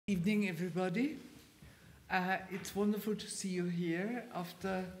Evening, everybody. It's wonderful to see you here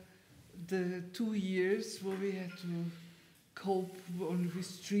after the 2 years where we had to cope only with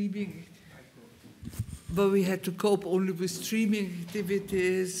streaming.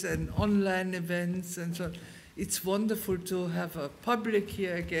 Activities and online events and so on. It's wonderful to have a public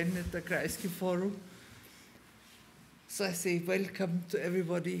here again at the Kreisky Forum. So I say welcome to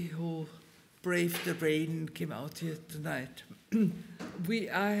everybody who braved the rain and came out here tonight. We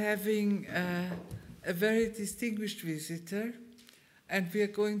are having a very distinguished visitor, and we are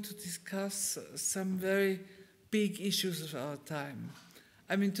going to discuss some very big issues of our time.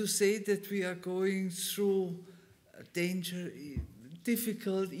 I mean, to say that we are going through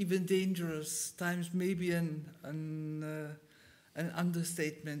difficult, even dangerous times, maybe an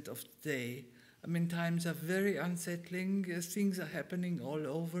understatement of the day. I mean, times are very unsettling. Things are happening all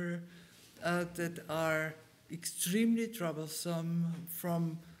over that are extremely troublesome,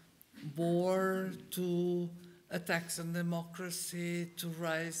 from war to attacks on democracy, to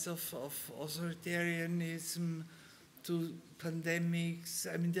rise of authoritarianism, to pandemics.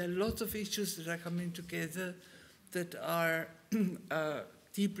 I mean, there are lots of issues that are coming together that are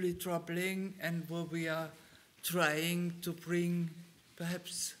deeply troubling, and where we are trying to bring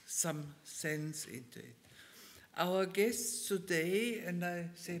perhaps some sense into it. Our guests today, and I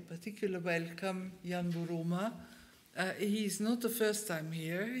say particular welcome, Ian Buruma. He is not the first time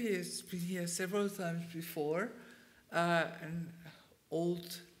here. He has been here several times before, an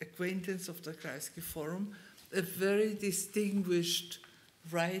old acquaintance of the Kreisky Forum, a very distinguished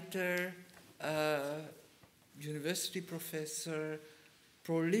writer, university professor,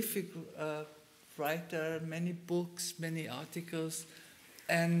 prolific writer, many books, many articles,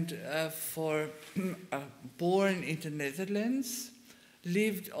 and born in the Netherlands,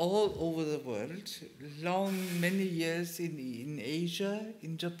 lived all over the world, many years in Asia,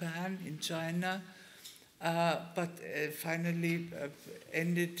 in Japan, in China, but finally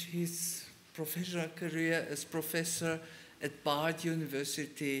ended his professional career as professor at Bard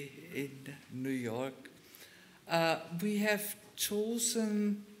University in New York. We have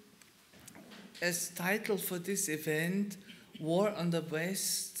chosen as title for this event War on the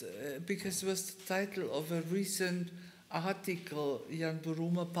West, because it was the title of a recent article Ian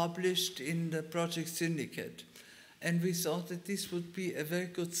Buruma published in the Project Syndicate. And we thought that this would be a very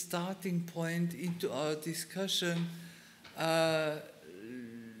good starting point into our discussion,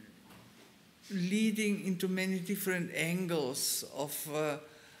 leading into many different angles of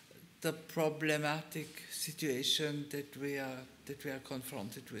the problematic situation that we are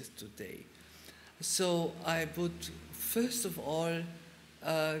confronted with today. So I would first of all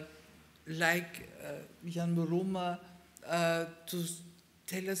like Ian Buruma to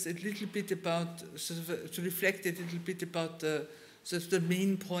tell us a little bit about, to reflect a little bit about the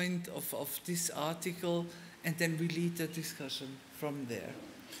main point of this article, and then we lead the discussion from there.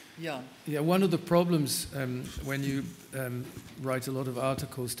 Yeah. Yeah, one of the problems when you write a lot of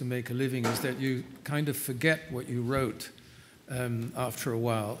articles to make a living is that you kind of forget what you wrote after a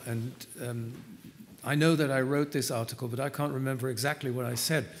while. And I know that I wrote this article, but I can't remember exactly what I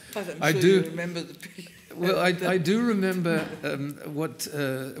said. But I'm sure you remember the well, I do remember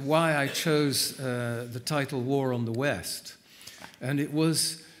why I chose the title War on the West. And it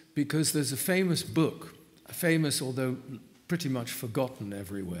was because there's a famous book, famous although pretty much forgotten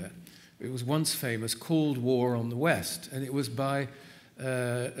everywhere. It was once famous, called War on the West, and it was by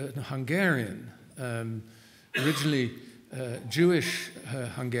a Hungarian, originally Jewish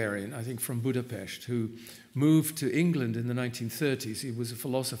Hungarian, I think from Budapest, who moved to England in the 1930s. He was a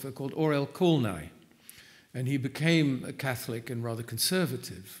philosopher called Orel Kolnai, and he became a Catholic and rather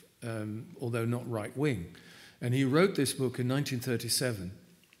conservative, although not right-wing. And he wrote this book in 1937,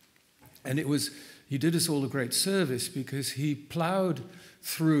 and he did us all a great service because he plowed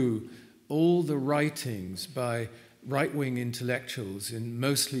through all the writings by right-wing intellectuals,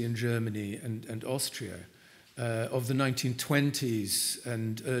 mostly in Germany and Austria, of the 1920s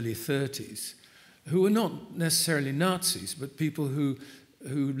and early 30s, who were not necessarily Nazis, but people who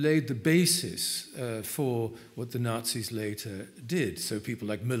laid the basis for what the Nazis later did. So people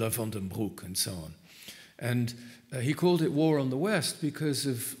like Müller von den Broek and so on. And he called it War on the West because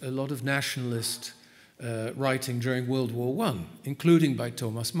of a lot of nationalist writing during World War I, including by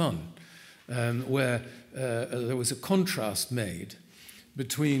Thomas Mann, where there was a contrast made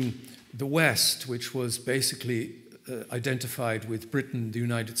between the West, which was basically identified with Britain, the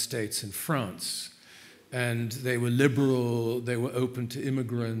United States, and France. And they were liberal, they were open to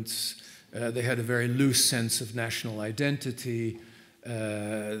immigrants, they had a very loose sense of national identity,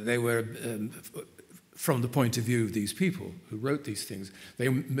 they were from the point of view of these people who wrote these things. They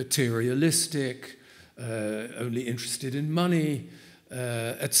were materialistic, only interested in money,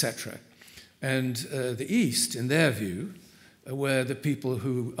 etc. And the East, in their view, were the people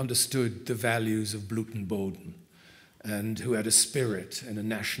who understood the values of Blut und Boden, and who had a spirit and a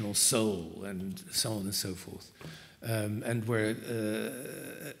national soul, and so on and so forth. And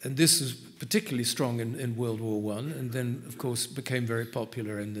this was particularly strong in World War I, and then, of course, became very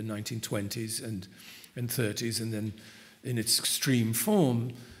popular in the 1920s and 30s, and then, in its extreme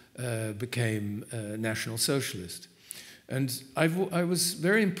form, became National Socialist. And I was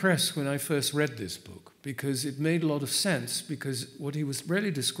very impressed when I first read this book, because it made a lot of sense, because what he was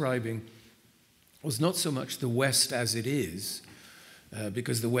really describing was not so much the West as it is,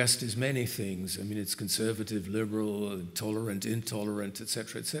 because the West is many things. I mean, it's conservative, liberal, tolerant, intolerant,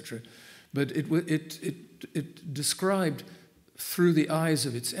 etc., etc. But it described, through the eyes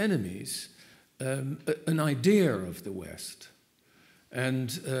of its enemies, an idea of the West,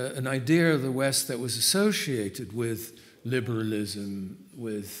 and an idea of the West that was associated with liberalism,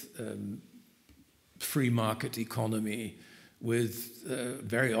 with free market economy, with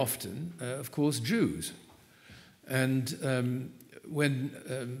very often, of course, Jews. And when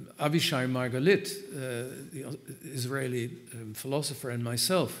Avishai Margalit, the Israeli philosopher, and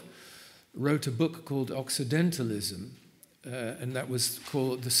myself wrote a book called Occidentalism, and that was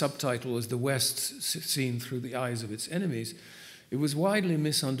called, the subtitle was The West Seen Through the Eyes of Its Enemies, it was widely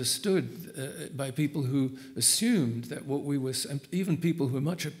misunderstood by people who assumed that what we were, and even people who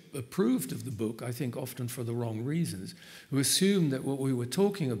much approved of the book, I think often for the wrong reasons, who assumed that what we were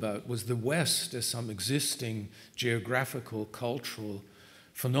talking about was the West as some existing geographical, cultural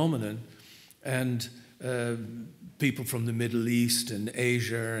phenomenon, and people from the Middle East and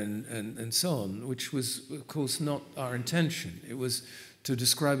Asia and so on, which was, of course, not our intention. It was to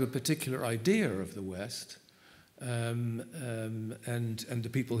describe a particular idea of the West, and the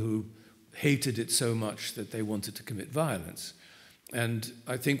people who hated it so much that they wanted to commit violence. And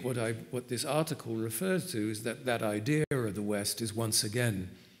I think what this article refers to is that that idea of the West is once again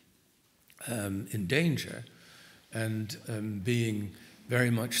in danger, and being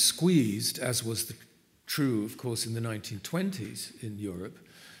very much squeezed, as was true, of course, in the 1920s in Europe,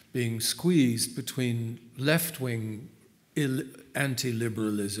 being squeezed between left-wing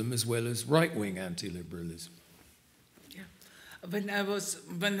anti-liberalism as well as right-wing anti-liberalism. When I was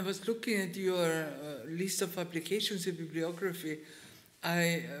looking at your list of publications in bibliography,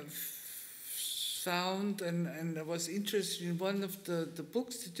 I found and I was interested in one of the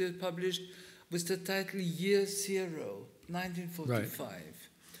books that you had published with the title Year Zero, 1945. Right.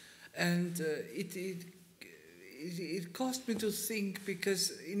 And it caused me to think,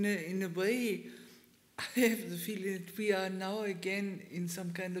 because in a way I have the feeling that we are now again in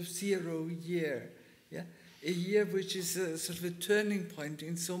some kind of zero year. Yeah. A year which is a sort of a turning point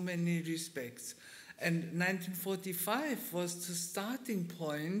in so many respects. And 1945 was the starting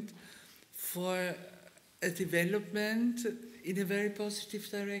point for a development in a very positive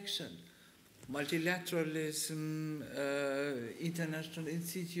direction. Multilateralism, international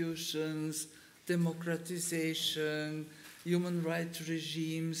institutions, democratization, human rights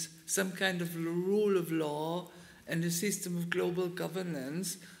regimes, some kind of rule of law, and a system of global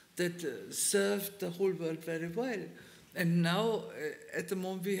governance that served the whole world very well. And now, at the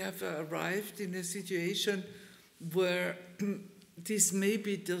moment, we have arrived in a situation where this may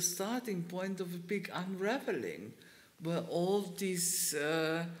be the starting point of a big unraveling, where all these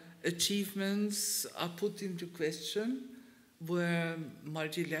achievements are put into question, where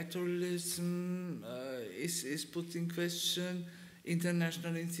multilateralism is put in question,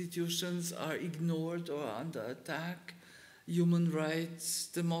 international institutions are ignored or under attack, human rights,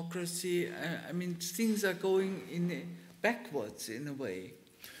 democracy. I mean, things are going backwards in a way.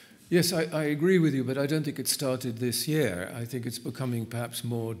 Yes, I agree with you, but I don't think it started this year. I think it's becoming perhaps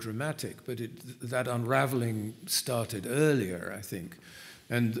more dramatic, but that unraveling started earlier, I think.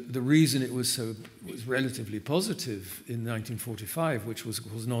 And the reason it was relatively positive in 1945, which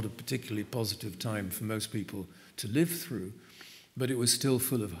was not a particularly positive time for most people to live through, but it was still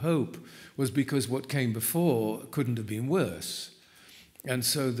full of hope, was because what came before couldn't have been worse. And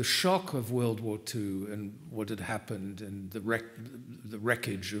so the shock of World War II and what had happened, and the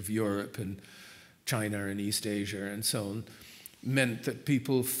wreckage of Europe and China and East Asia and so on, meant that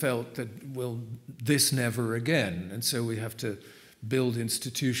people felt that, well, this never again. And so we have to build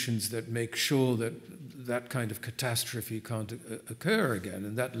institutions that make sure that that kind of catastrophe can't occur again.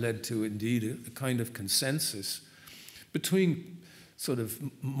 And that led to, indeed, a kind of consensus between sort of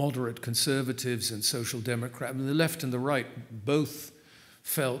moderate conservatives and social democrats. I mean, the left and the right both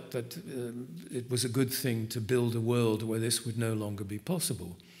felt that it was a good thing to build a world where this would no longer be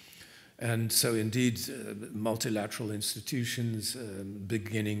possible. And so indeed, multilateral institutions,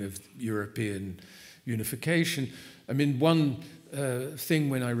 beginning of European unification. I mean, one thing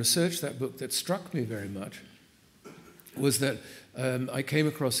when I researched that book that struck me very much was that I came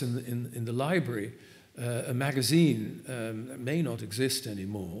across in the library a magazine that may not exist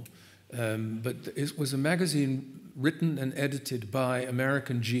anymore, but it was a magazine written and edited by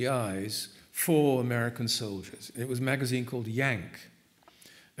American GIs for American soldiers. It was a magazine called Yank.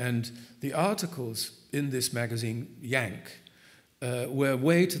 And the articles in this magazine, Yank, were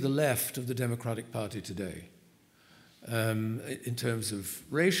way to the left of the Democratic Party today, in terms of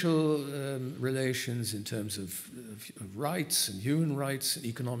racial relations, in terms of rights and human rights and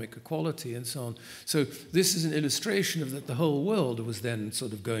economic equality and so on. So this is an illustration of that the whole world was then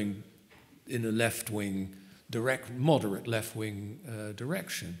sort of going in a left-wing, moderate left-wing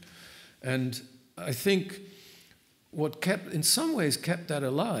direction. And I think what in some ways kept that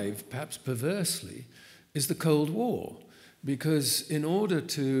alive, perhaps perversely, is the Cold War. Because in order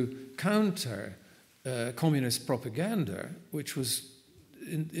to counter communist propaganda, which was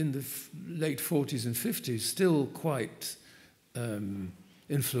in the late 40s and 50s still quite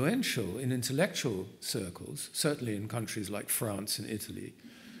influential in intellectual circles, certainly in countries like France and Italy,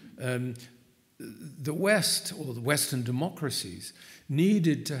 the West, or the Western democracies,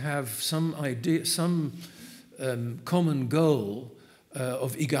 needed to have some idea, some common goal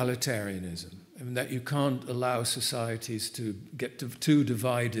of egalitarianism. I mean, that you can't allow societies to get too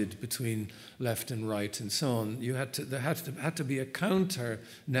divided between left and right and so on. There had to be a counter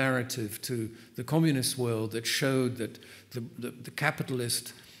narrative to the communist world that showed that the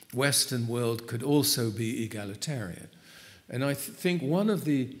capitalist Western world could also be egalitarian. And I think one of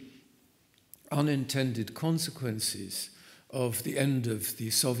the unintended consequences of the end of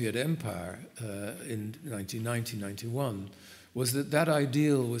the Soviet Empire in 1990-91 was that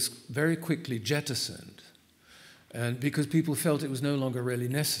ideal was very quickly jettisoned, and because people felt it was no longer really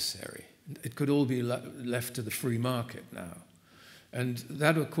necessary. It could all be left to the free market now. And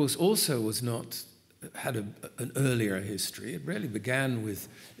that, of course, also had an earlier history. It really began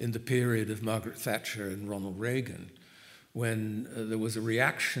in the period of Margaret Thatcher and Ronald Reagan, when there was a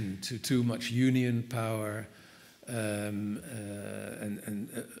reaction to too much union power, and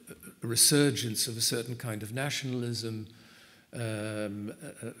a resurgence of a certain kind of nationalism,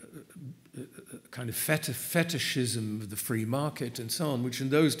 kind of fetishism of the free market and so on, which in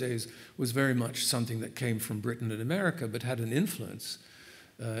those days was very much something that came from Britain and America, but had an influence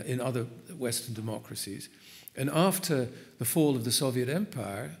in other Western democracies. And after the fall of the Soviet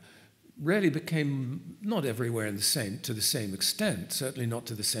Empire, really became not everywhere to the same extent, certainly not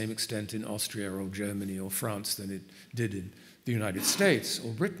to the same extent in Austria or Germany or France than it did in the United States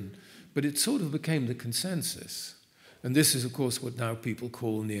or Britain, but it sort of became the consensus. And this is, of course, what now people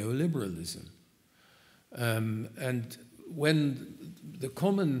call neoliberalism. And when the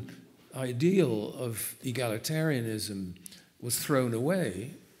common ideal of egalitarianism was thrown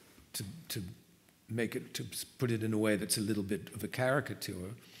away, to put it in a way that's a little bit of a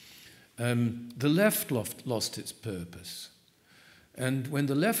caricature, the left lost its purpose. And when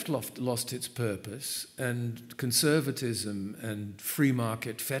the left lost its purpose, and conservatism and free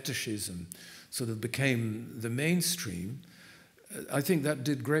market fetishism sort of became the mainstream, I think that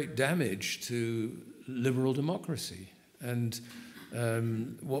did great damage to liberal democracy. And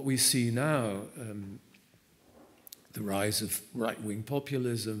what we see now, the rise of right-wing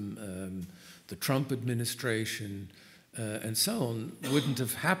populism, the Trump administration, and so on, wouldn't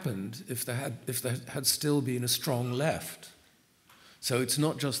have happened if there had still been a strong left. So it's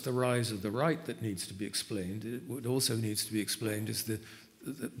not just the rise of the right that needs to be explained. It what also needs to be explained is the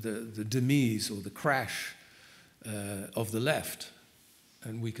demise or the crash of the left.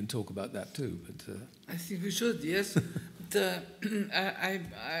 And we can talk about that too. But I think we should, yes.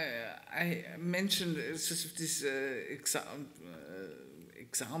 I mentioned sort of this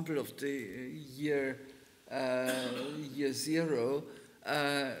example of the year zero,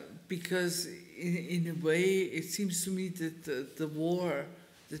 because in a way it seems to me that the war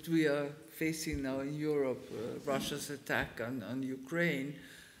that we are facing now in Europe, Russia's attack on Ukraine,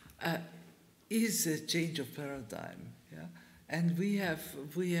 is a change of paradigm. Yeah? And we have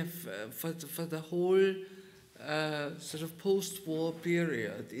for the whole sort of post-war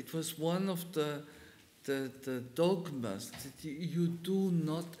period, it was one of the dogmas that you do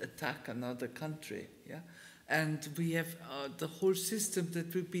not attack another country. Yeah? And we have the whole system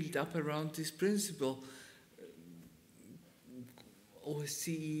that we built up around this principle.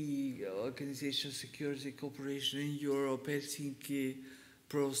 OSCE, Organization of Security Cooperation in Europe, Helsinki,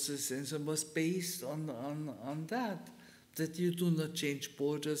 process, and so it was based on that you do not change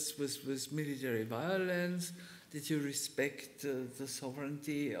borders with military violence, that you respect the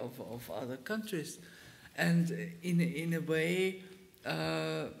sovereignty of other countries. And in a way,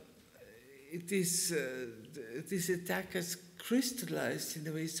 this attack has crystallized in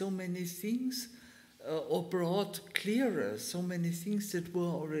a way so many things, or brought clearer so many things that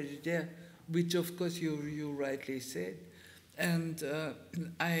were already there, which of course you rightly said. And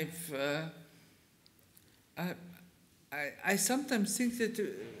I sometimes think that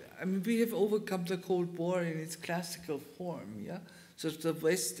we have overcome the Cold War in its classical form, yeah. So the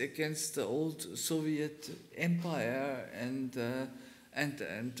West against the old Soviet Empire and the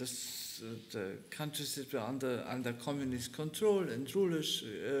countries that were under communist control and rulers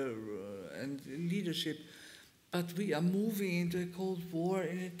and leadership, but we are moving into a Cold War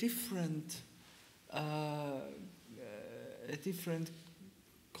in a different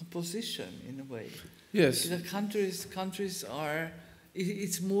composition in a way. Yes. The countries are.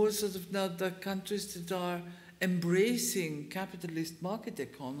 It's more sort of now the countries that are embracing capitalist market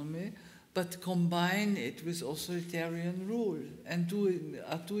economy, but combine it with authoritarian rule and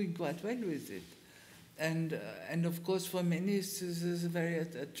are doing quite well with it. And of course, for many, this is a very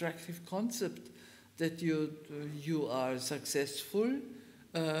attractive concept that you are successful,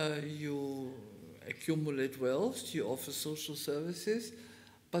 you accumulate wealth, you offer social services,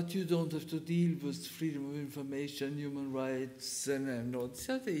 but you don't have to deal with freedom of information, human rights, and all these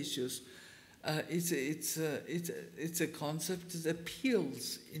other issues. It's a concept that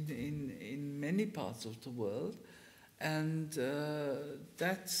appeals in many parts of the world, and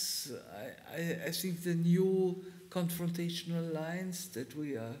that's I think the new confrontational lines that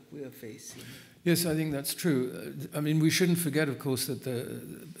we are facing. Yes, I think that's true. We shouldn't forget, of course, that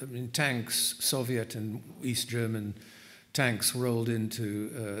tanks, Soviet and East German tanks rolled into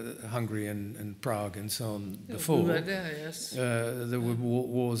Hungary and Prague and so on before. We were there, yes. There were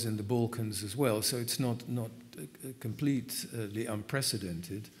wars in the Balkans as well, so it's not completely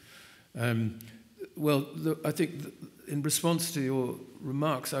unprecedented. I think in response to your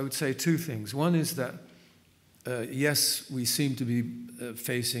remarks, I would say two things. One is that, yes, we seem to be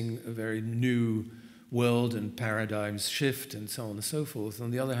facing a very new world and paradigms shift and so on and so forth.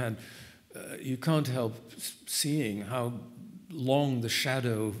 On the other hand, you can't help seeing how long the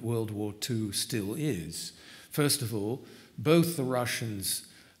shadow of World War II still is. First of all, both the Russians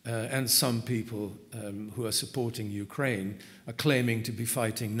and some people who are supporting Ukraine are claiming to be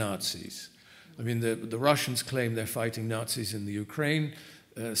fighting Nazis. The Russians claim they're fighting Nazis in the Ukraine.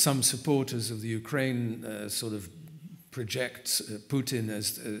 Some supporters of the Ukraine sort of project Putin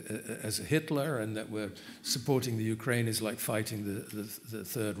as a Hitler, and that we're supporting the Ukraine is like fighting the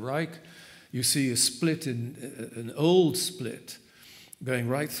Third Reich. You see a split, an old split, going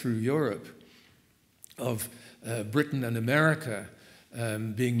right through Europe of Britain and America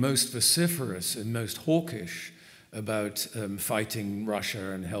being most vociferous and most hawkish about fighting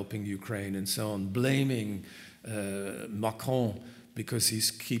Russia and helping Ukraine and so on, blaming Macron because he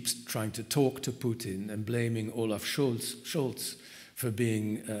keeps trying to talk to Putin, and blaming Olaf Scholz for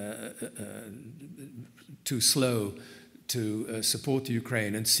being too slow to support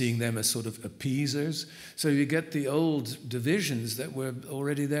Ukraine, and seeing them as sort of appeasers. So you get the old divisions that were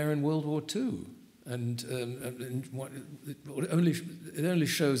already there in World War II. And it only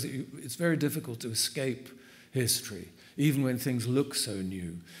shows that it's very difficult to escape history, even when things look so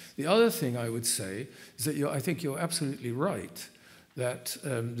new. The other thing I would say is that I think you're absolutely right that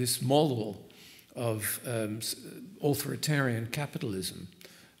this model of authoritarian capitalism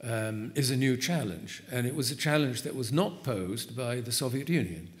is a new challenge, and it was a challenge that was not posed by the Soviet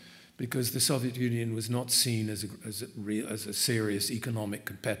Union, because the Soviet Union was not seen as a serious economic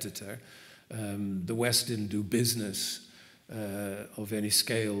competitor. The West didn't do business of any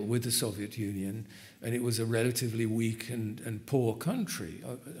scale with the Soviet Union, and it was a relatively weak and poor country.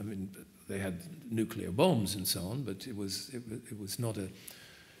 They had nuclear bombs and so on, but it was not a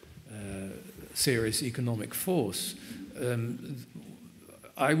serious economic force.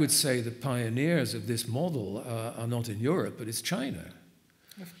 I would say the pioneers of this model are not in Europe, but it's China.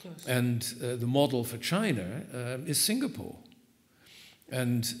 Of course. And the model for China is Singapore.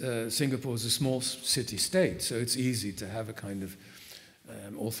 And Singapore is a small city-state, so it's easy to have a kind of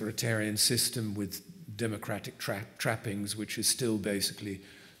authoritarian system with democratic trappings, which is still basically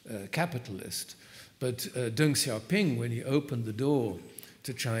capitalist. But Deng Xiaoping, when he opened the door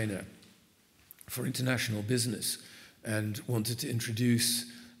to China for international business and wanted to introduce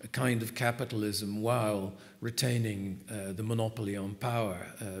a kind of capitalism while retaining the monopoly on power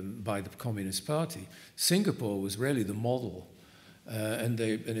by the Communist Party, Singapore was really the model And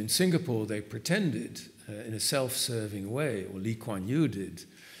in Singapore, they pretended in a self-serving way, or Lee Kuan Yew did,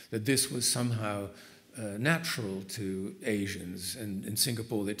 that this was somehow natural to Asians. And in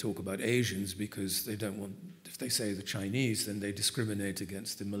Singapore, they talk about Asians because they don't want, if they say the Chinese, then they discriminate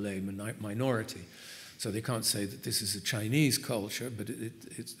against the Malay minority. So they can't say that this is a Chinese culture, but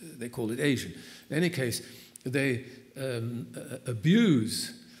they call it Asian. In any case, they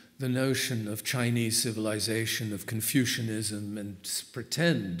abuse the notion of Chinese civilization, of Confucianism, and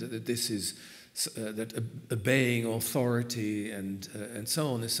pretend that this is that obeying authority and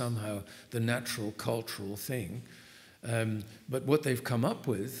so on is somehow the natural cultural thing. But what they've come up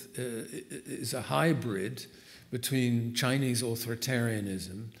with is a hybrid between Chinese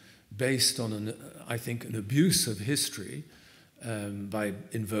authoritarianism based on, I think, an abuse of history by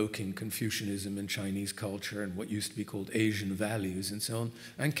invoking Confucianism and Chinese culture and what used to be called Asian values and so on,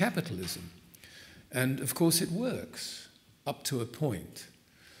 and capitalism. And of course it works up to a point.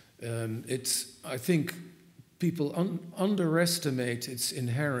 I think people underestimate its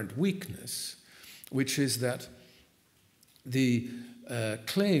inherent weakness, which is that the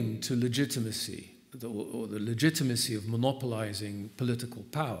claim to legitimacy, or the legitimacy of monopolizing political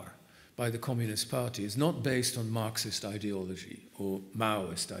power by the Communist Party is not based on Marxist ideology or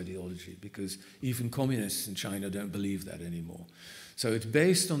Maoist ideology, because even communists in China don't believe that anymore. So it's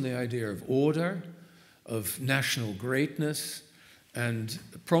based on the idea of order, of national greatness, and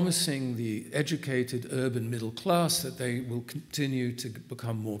promising the educated urban middle class that they will continue to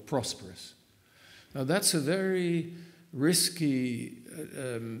become more prosperous. Now that's a very risky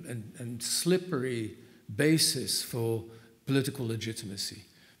and slippery basis for political legitimacy,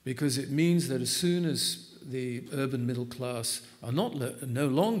 because it means that as soon as the urban middle class are no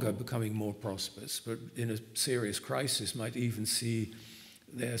longer becoming more prosperous, but in a serious crisis might even see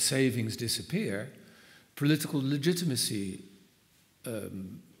their savings disappear, political legitimacy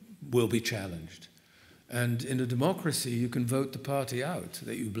will be challenged. And in a democracy, you can vote the party out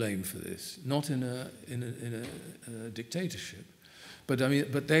that you blame for this, not in a dictatorship. But I mean,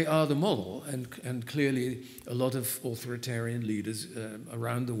 but they are the model, and clearly a lot of authoritarian leaders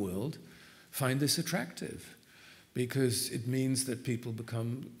around the world find this attractive, because it means that people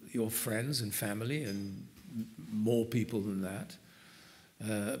become your friends and family, and more people than that.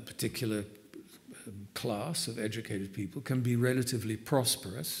 A particular class of educated people can be relatively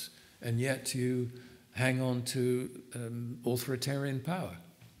prosperous, and yet you hang on to authoritarian power.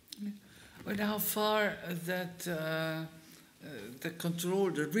 But how far that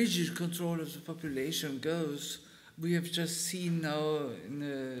the rigid control of the population goes, we have just seen now in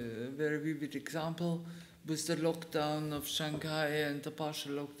a very vivid example with the lockdown of Shanghai and the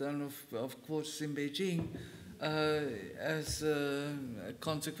partial lockdown of course in Beijing as a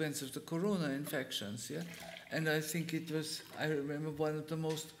consequence of the corona infections. Yeah? And I think it was, I remember one of the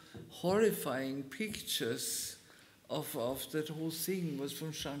most horrifying pictures of that whole thing was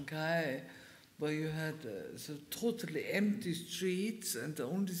from Shanghai, where you had so totally empty streets, and the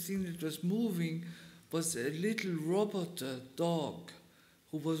only thing that was moving was a little robot dog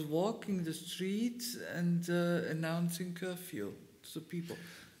who was walking the streets and announcing curfew to the people.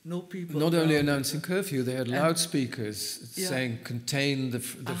 No people. Not only announcing curfew, they had loudspeakers saying, "Contain the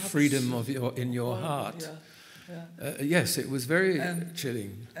freedom of in your heart." Yeah. Yes, it was very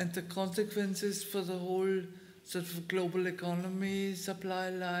chilling. And the consequences for the whole sort of global economy, supply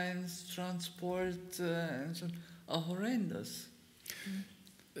lines, transport, and so on, are horrendous.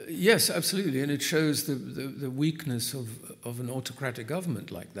 Yes, absolutely, and it shows the weakness of an autocratic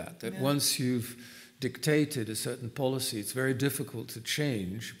government like that. That once you've dictated a certain policy, it's very difficult to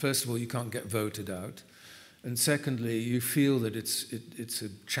change. First of all, you can't get voted out, and secondly, you feel that it's a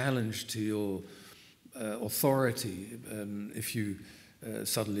challenge to your authority if you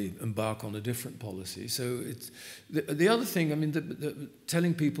suddenly embark on a different policy. So it's the other thing. I mean,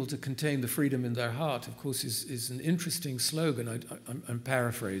 telling people to contain the freedom in their heart, of course, is an interesting slogan. I'm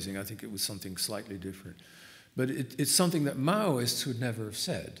paraphrasing. I think it was something slightly different, but it's something that Maoists would never have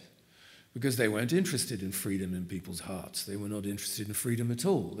said, because they weren't interested in freedom in people's hearts. They were not interested in freedom at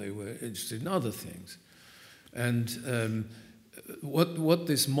all. They were interested in other things. And what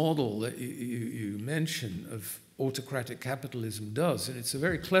this model that you mention of autocratic capitalism does, and it's a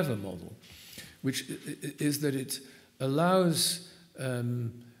very clever model, which is that it allows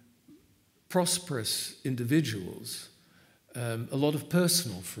prosperous individuals a lot of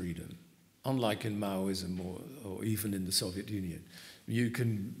personal freedom, unlike in Maoism or even in the Soviet Union. You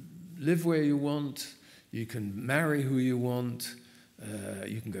can live where you want, you can marry who you want,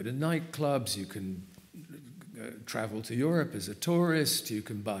 you can go to nightclubs, you can travel to Europe as a tourist, you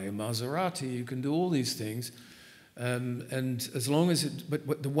can buy a Maserati, you can do all these things, And as long as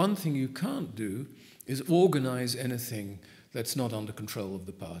but the one thing you can't do is organize anything that's not under control of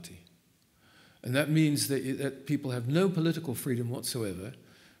the party. And that means that people have no political freedom whatsoever,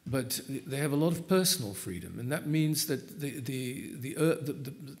 but they have a lot of personal freedom. And that means that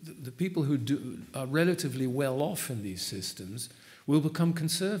the people who are relatively well off in these systems will become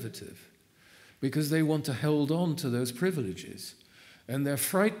conservative because they want to hold on to those privileges. And they're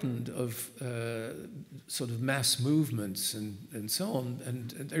frightened of sort of mass movements and so on.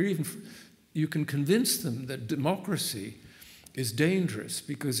 And they're even, you can convince them that democracy is dangerous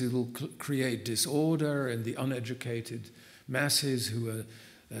because it will create disorder, and the uneducated masses who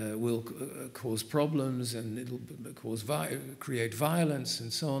will cause problems, and it will create violence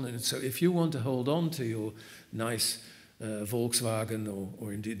and so on. And so if you want to hold on to your nice Volkswagen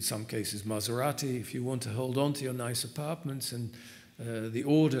or indeed in some cases Maserati, if you want to hold on to your nice apartments and the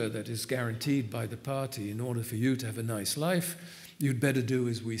order that is guaranteed by the party in order for you to have a nice life, you'd better do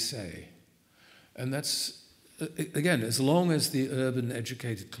as we say. And that's, again, as long as the urban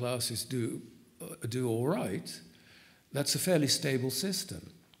educated classes do all right, that's a fairly stable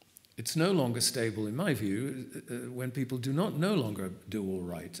system. It's no longer stable, in my view, when people no longer do all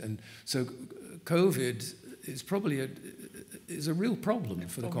right. And so COVID is probably is a real problem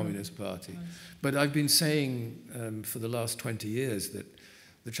for the Communist Party. But I've been saying for the last 20 years that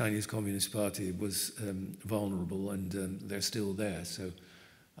the Chinese Communist Party was vulnerable, and they're still there. So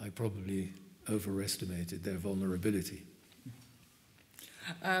I probably overestimated their vulnerability.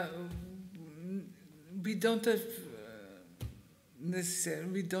 We don't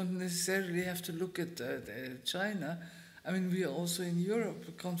necessarily have to look at China. I mean, we are also in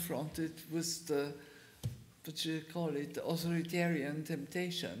Europe confronted with the, what you call it, the authoritarian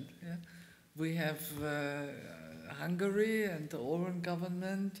temptation. Yeah? We have Hungary and the Orban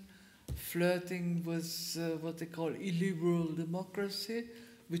government flirting with what they call illiberal democracy,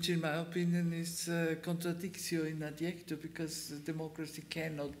 which in my opinion is contradictio in adjecto, because democracy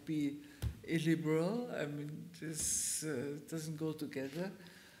cannot be illiberal. I mean, this doesn't go together.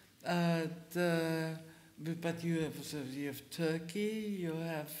 But you have Turkey, you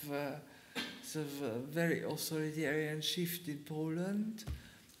have sort of a very authoritarian shift in Poland,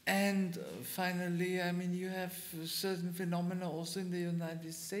 and finally, I mean, you have certain phenomena also in the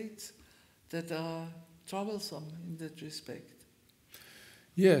United States that are troublesome in that respect.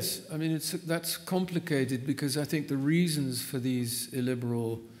 Yes, I mean, that's complicated because I think the reasons for these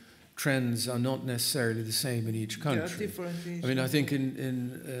illiberal trends are not necessarily the same in each country. They are different in each I mean, I think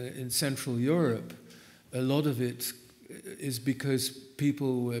in Central Europe, a lot of it is because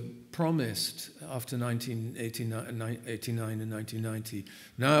people were promised after 1989 and 1990,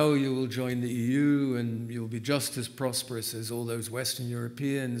 now you will join the EU and you'll be just as prosperous as all those Western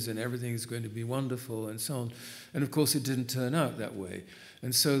Europeans and everything is going to be wonderful and so on. And of course it didn't turn out that way.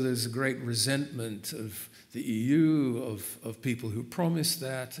 And so there's a great resentment of the EU, of people who promised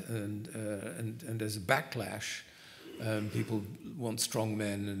that, and there's a backlash. People want strong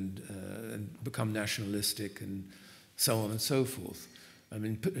men and become nationalistic and so on and so forth. I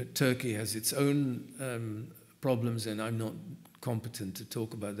mean, Turkey has its own problems, and I'm not competent to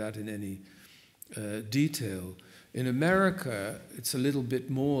talk about that in any detail. In America, it's a little bit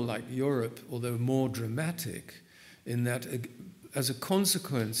more like Europe, although more dramatic, in that as a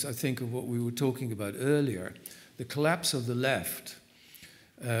consequence, I think, of what we were talking about earlier, the collapse of the left,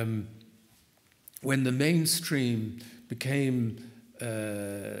 when the mainstream became,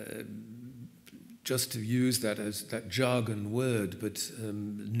 just to use that as that jargon word, but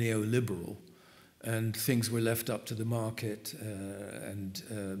neoliberal, and things were left up to the market, and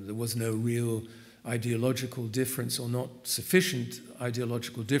there was no real ideological difference, or not sufficient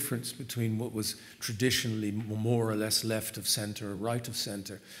ideological difference, between what was traditionally more or less left of center or right of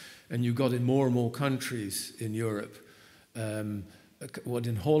center. And you got in more and more countries in Europe what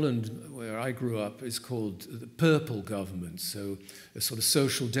in Holland, where I grew up, is called the purple government, so a sort of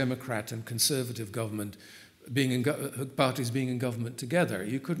social democrat and conservative government being parties being in government together.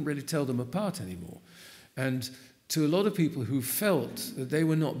 You couldn't really tell them apart anymore. And to a lot of people who felt that they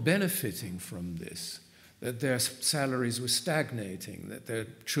were not benefiting from this, that their salaries were stagnating, that their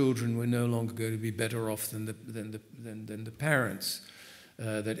children were no longer going to be better off than the parents,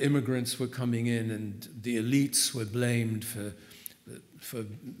 that immigrants were coming in and the elites were blamed for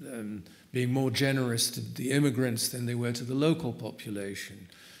being more generous to the immigrants than they were to the local population,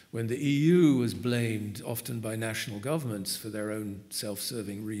 when the EU was blamed often by national governments for their own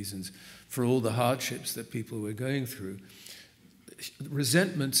self-serving reasons for all the hardships that people were going through.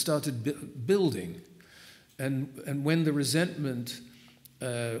 Resentment started building, and when the resentment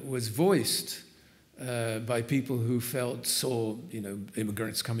was voiced by people who saw,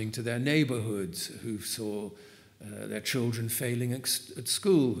 immigrants coming to their neighborhoods, who saw their children failing at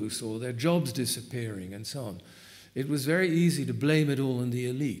school, who saw their jobs disappearing, and so on. It was very easy to blame it all on the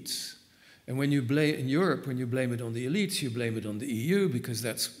elites. And when you blame, in Europe, when you blame it on the elites, you blame it on the EU, because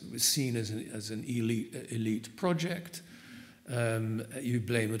that's seen as an elite project. You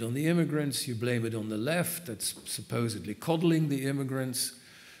blame it on the immigrants, you blame it on the left that's supposedly coddling the immigrants,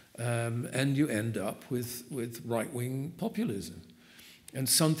 and you end up with right-wing populism. And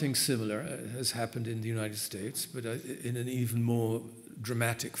something similar has happened in the United States, but in an even more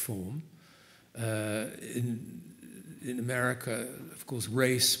dramatic form. In America, of course,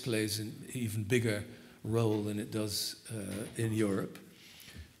 race plays an even bigger role than it does in Europe.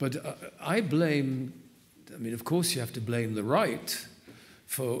 But I blame, of course you have to blame the right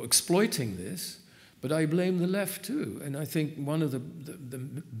for exploiting this, but I blame the left too. And I think one of the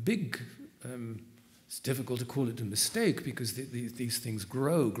big, it's difficult to call it a mistake because these things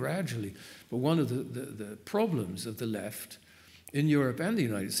grow gradually, but one of the problems of the left in Europe and the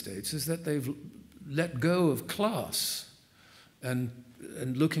United States is that they've let go of class and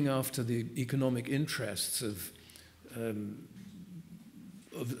looking after the economic interests of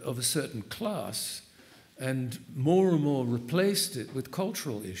a certain class, and more replaced it with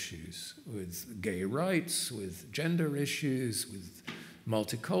cultural issues, with gay rights, with gender issues, with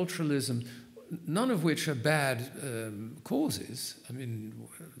multiculturalism, none of which are bad causes. I'm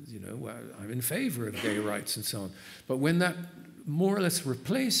in favor of gay rights and so on. But when that more or less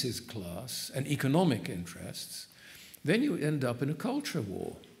replaces class and economic interests, then you end up in a culture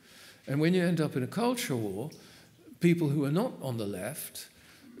war. And when you end up in a culture war, people who are not on the left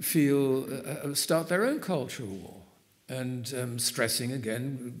start their own culture war. And stressing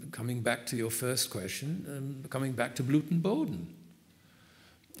again, coming back to your first question, coming back to Blutenboden.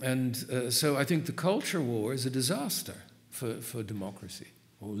 And so I think the culture war is a disaster for democracy,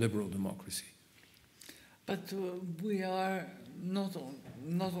 or liberal democracy. But we are not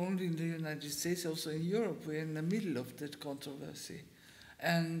only in the United States, also in Europe, we're in the middle of that controversy.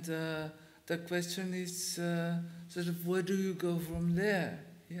 And the question is sort of where do you go from there?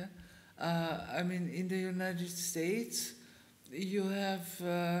 Yeah, in the United States, you have,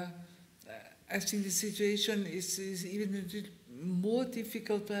 I think the situation is even a little more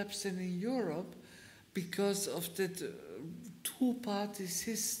difficult perhaps than in Europe because of that two-party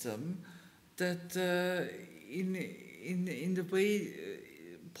system that in the way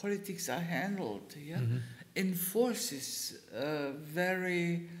politics are handled, enforces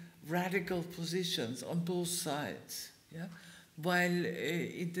very radical positions on both sides. Yeah, while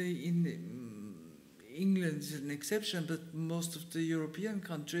in England is an exception, but most of the European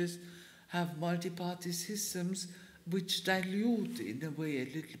countries have multi-party systems which dilute in a way a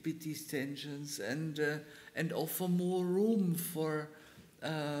little bit these tensions and offer more room for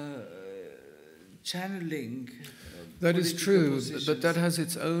channeling. That is true, but that has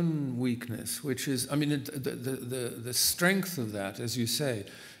its own weakness, which is, the strength of that, as you say,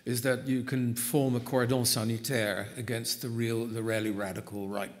 is that you can form a cordon sanitaire against the really radical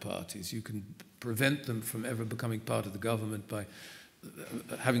right parties. You can prevent them from ever becoming part of the government by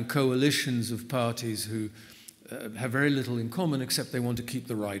having coalitions of parties who have very little in common except they want to keep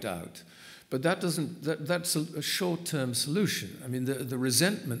the right out. But that's a short-term solution. The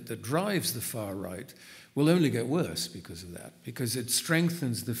resentment that drives the far right will only get worse because of that, because it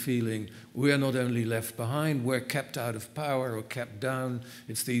strengthens the feeling we are not only left behind, we're kept out of power or kept down,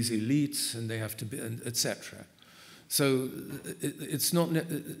 it's these elites and they have to be, etc. So it's not,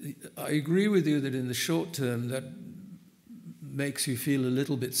 I agree with you that in the short term that makes you feel a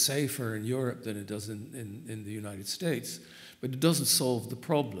little bit safer in Europe than it does in the United States, but it doesn't solve the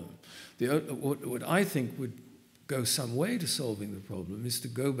problem. What I think would go some way to solving the problem is to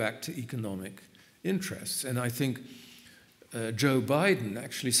go back to economic interests. And I think Joe Biden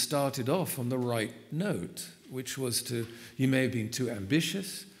actually started off on the right note, which was he may have been too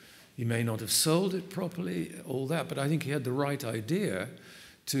ambitious, he may not have sold it properly, all that, but I think he had the right idea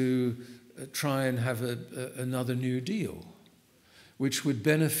to try and have another New Deal, which would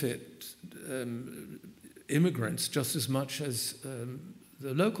benefit immigrants just as much as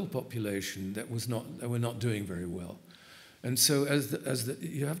the local population that were not doing very well. And so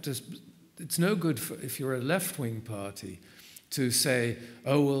you have to, it's no good if you're a left-wing party to say,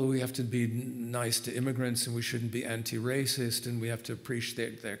 oh, well, we have to be nice to immigrants and we shouldn't be anti-racist and we have to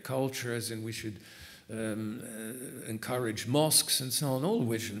appreciate their cultures and we should encourage mosques and so on, all of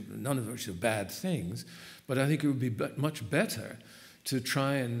which, none of which are bad things. But I think it would be much better to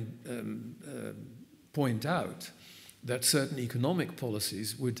try and point out that certain economic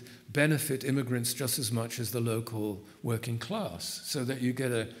policies would benefit immigrants just as much as the local working class, so that you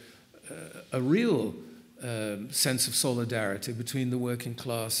get a real sense of solidarity between the working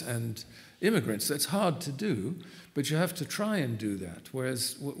class and immigrants. That's hard to do, but you have to try and do that.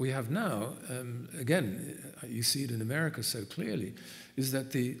 Whereas what we have now, again, you see it in America so clearly, is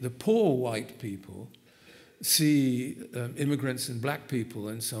that the poor white people see immigrants and black people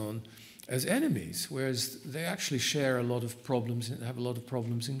and so on as enemies, whereas they actually share a lot of problems, have a lot of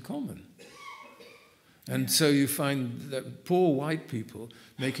problems in common. And so you find that poor white people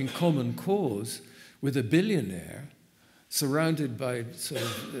making common cause with a billionaire surrounded by sort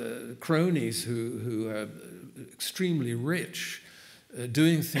of cronies who are extremely rich,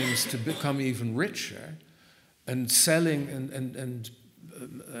 doing things to become even richer, and selling and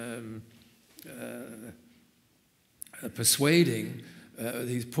persuading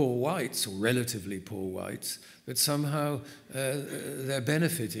these poor whites, or relatively poor whites, that somehow they're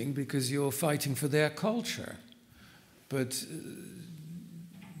benefiting because you're fighting for their culture. But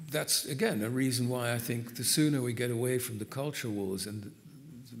that's, again, a reason why I think the sooner we get away from the culture wars and the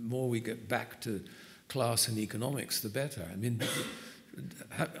more we get back to class and economics, the better. I mean,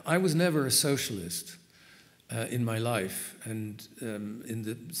 I was never a socialist in my life, and in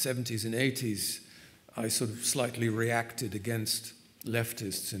the 70s and 80s, I sort of slightly reacted against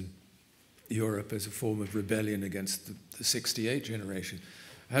leftists in Europe as a form of rebellion against the 68 generation.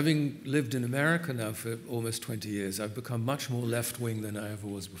 Having lived in America now for almost 20 years, I've become much more left-wing than I ever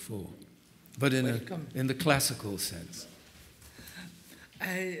was before, but in the classical sense.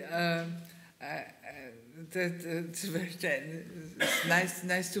 It's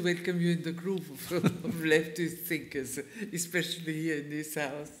nice to welcome you in the group of leftist thinkers, especially here in this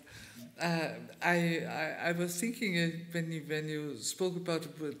house. I was thinking when you spoke about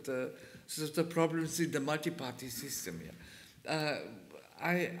sort of the problems in the multi-party system. Yeah.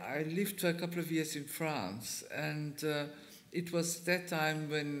 I lived for a couple of years in France, and it was that time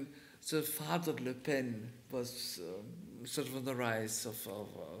when sort of Father Le Pen was sort of on the rise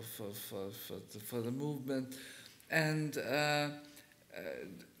for the movement, and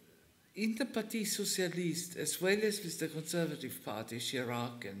in the Parti Socialiste, as well as with the Conservative Party,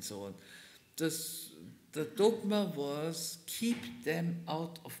 Chirac and so on, the dogma was keep them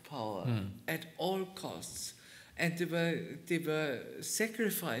out of power at all costs. And they were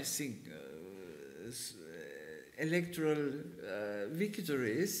sacrificing electoral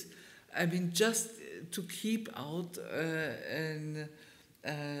victories, I mean, just to keep out a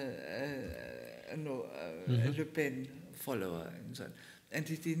Le Pen follower and so on. And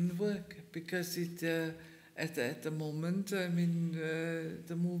it didn't work because at the moment, I mean,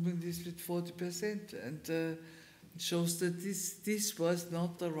 the movement is with 40%, and shows that this was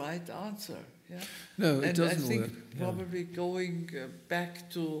not the right answer. Yeah? No, it doesn't work. And I think probably going back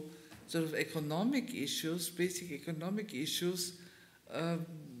to sort of economic issues, basic economic issues,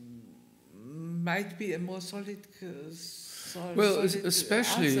 might be a more solid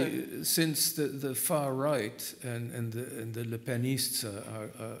especially answer. Since the far right and the Le Penists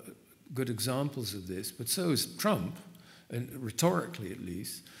are good examples of this, but so is Trump, and rhetorically at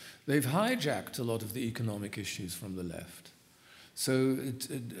least. They've hijacked a lot of the economic issues from the left. So,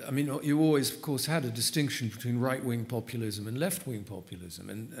 I mean, you always, of course, had a distinction between right-wing populism and left-wing populism,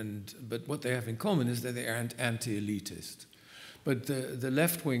 but what they have in common is that they are anti-elitist. But the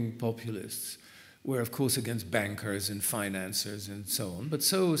left-wing populists were, of course, against bankers and financiers and so on, but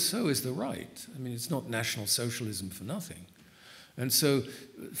so is the right. I mean, it's not National Socialism for nothing. And so,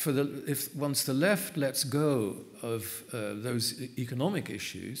 once the left lets go of those economic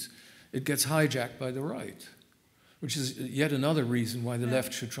issues, it gets hijacked by the right, which is yet another reason why the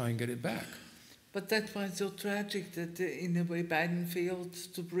left should try and get it back. But that's why it's so tragic that, in a way, Biden failed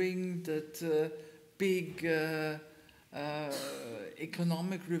to bring that big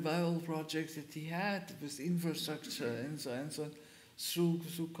economic revival project that he had with infrastructure and so on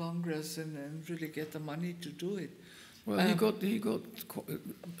through Congress and really get the money to do it. Well, he got.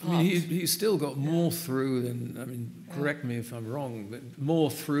 I mean, he still got more through than. I mean, correct me if I'm wrong, but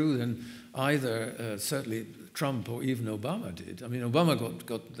more through than either certainly Trump or even Obama did. I mean, Obama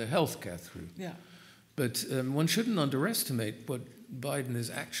got the health care through. Yeah. But one shouldn't underestimate what Biden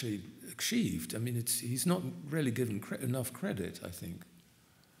has actually achieved. I mean, he's not really given enough credit, I think.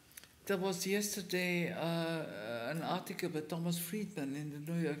 There was yesterday an article by Thomas Friedman in the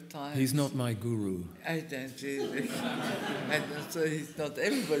New York Times. He's not my guru. I don't so he's not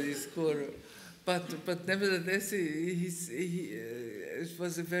everybody's guru. But nevertheless, it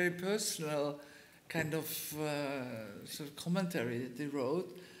was a very personal kind of sort of commentary that he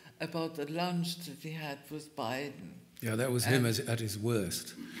wrote about the lunch that he had with Biden. Yeah, that was him at his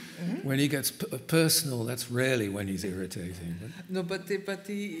worst. Mm-hmm. When he gets personal, that's rarely when he's irritating. No, but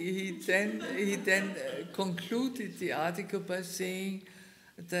he then concluded the article by saying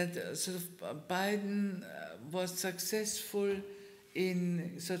that sort of Biden was successful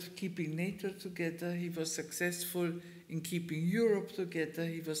in sort of keeping NATO together. He was successful in keeping Europe together.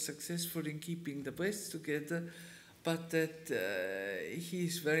 He was successful in keeping the West together. But that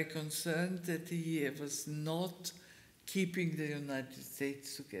he's very concerned that he was not keeping the United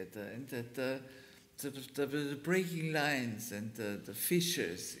States together, and that the breaking lines and the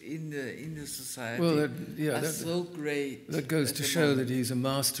fissures in the society are so great. That goes to show that he's a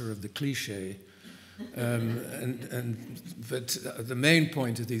master of the cliche. But the main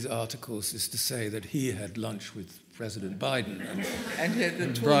point of these articles is to say that he had lunch with President Biden, and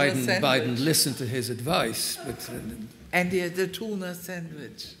Biden listened to his advice. And he had a tuna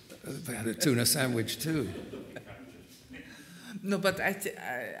sandwich. He had a tuna sandwich too. No, but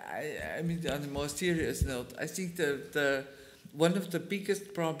I mean, on a more serious note, I think one of the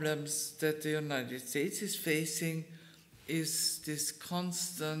biggest problems that the United States is facing is this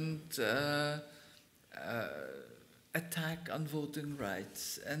constant attack on voting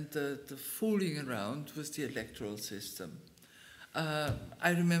rights and the fooling around with the electoral system. I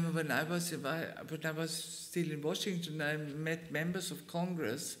remember when I was still in Washington, I met members of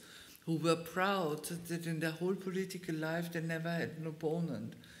Congress who were proud that in their whole political life they never had an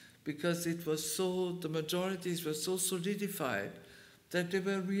opponent, because the majorities were so solidified that they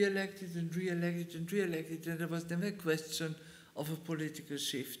were re-elected and re-elected and re-elected, and there was never a question of a political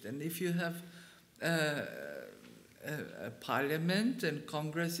shift. And if you have a parliament, and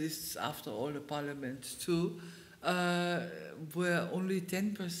Congress is, after all, a parliament too, where only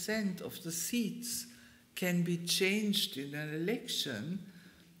 10% of the seats can be changed in an election,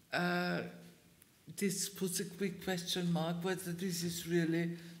 this puts a big question mark whether this is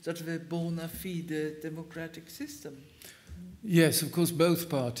really sort of a bona fide democratic system. Yes, of course, both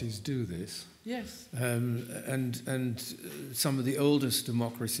parties do this. Yes. And some of the oldest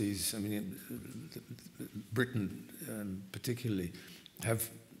democracies, I mean, Britain particularly, have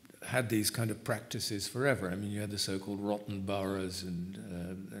had these kind of practices forever. I mean, you had the so-called rotten boroughs,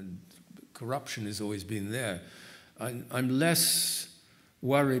 and corruption has always been there. I'm less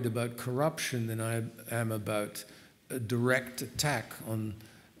worried about corruption than I am about a direct attack on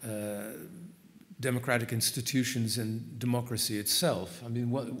democratic institutions and democracy itself. I mean,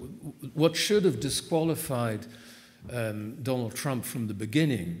 what should have disqualified Donald Trump from the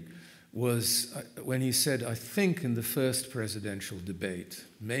beginning was when he said, I think in the first presidential debate,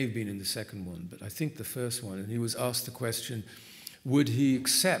 may have been in the second one, but I think the first one, and he was asked the question, would he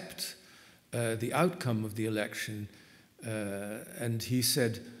accept the outcome of the election? And he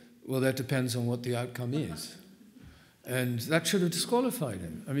said, well, that depends on what the outcome is. And that should have disqualified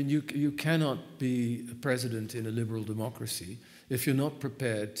him. I mean, you cannot be a president in a liberal democracy if you're not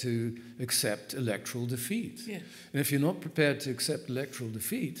prepared to accept electoral defeat. Yeah. And if you're not prepared to accept electoral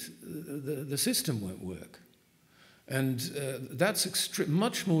defeat, the system won't work. And that's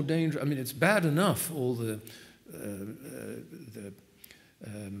much more dangerous. I mean, it's bad enough, all the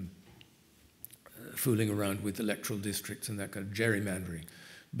fooling around with electoral districts and that kind of gerrymandering.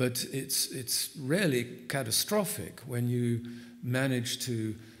 But it's really catastrophic when you manage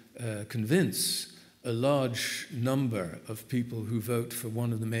to convince a large number of people who vote for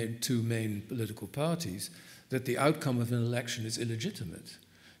one of the two main political parties that the outcome of an election is illegitimate.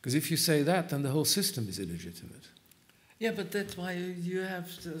 Because if you say that, then the whole system is illegitimate. Yeah, but that's why you have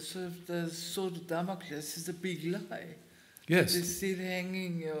the sword of Damocles is a big lie. Yes. It's still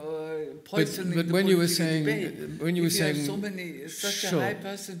hanging, poisoning but the when political you were saying, debate. when you were saying, such a high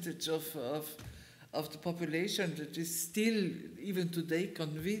percentage of the population that is still, even today,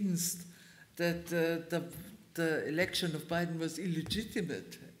 convinced that the election of Biden was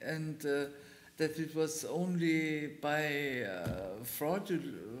illegitimate, and that it was only by fraud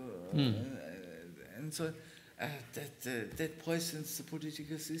and so that poisons the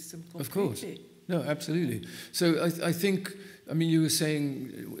political system completely. Of course. No, absolutely. So I think, I mean, you were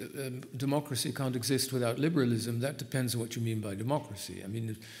saying democracy can't exist without liberalism. That depends on what you mean by democracy. I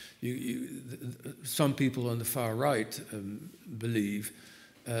mean, some people on the far right believe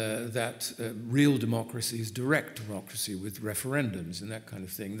that real democracy is direct democracy with referendums and that kind of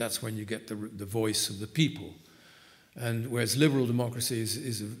thing. That's when you get the voice of the people. And whereas liberal democracy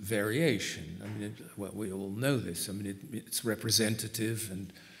is a variation. I mean, we all know this. I mean, it's representative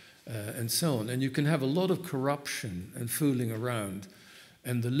and so on. And you can have a lot of corruption and fooling around,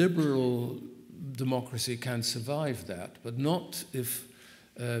 and the liberal democracy can survive that, but not if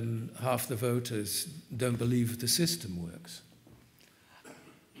half the voters don't believe the system works.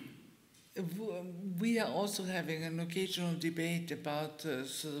 We are also having an occasional debate about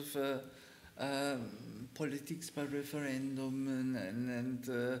politics by referendum and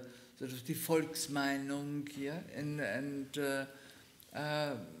sort of the Volksmeinung, yeah,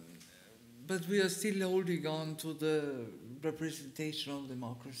 but we are still holding on to the representational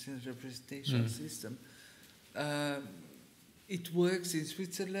democracy and representational system. It works in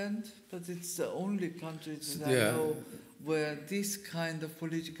Switzerland, but it's the only country that I know where this kind of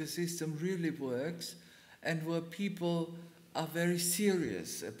political system really works and where people are very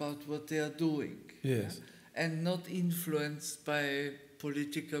serious about what they are doing. Yes. Yeah? And not influenced by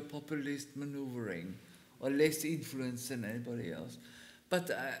political populist maneuvering, or less influenced than anybody else. But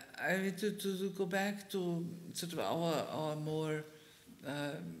I need to go back to sort of our more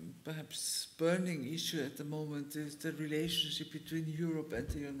perhaps burning issue at the moment is the relationship between Europe and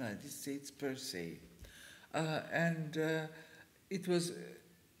the United States per se. It was,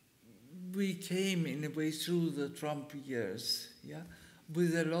 we came in a way through the Trump years, yeah,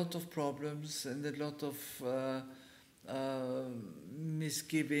 with a lot of problems and a lot of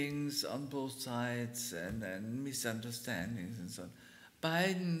misgivings on both sides and misunderstandings and so on.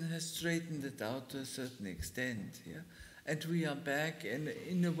 Biden has straightened it out to a certain extent, yeah? And we are back, and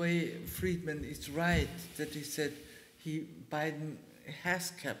in a way, Friedman is right that he said Biden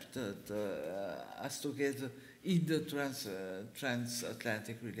has captured us together in the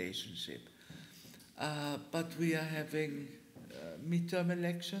transatlantic relationship. But we are having midterm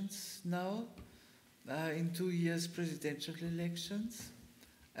elections now, in 2 years presidential elections,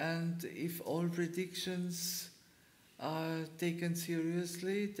 and if all predictions are taken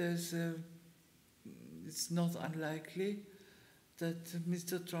seriously, it's not unlikely that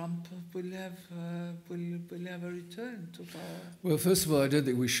Mr. Trump will have a return to power. Well, first of all, I don't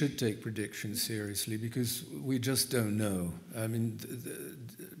think we should take predictions seriously because we just don't know. I mean,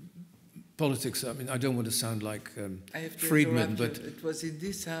 politics, I mean, I don't want to sound like Friedman, but... It was in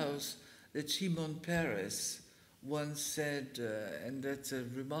this house that Shimon Peres once said, and that's a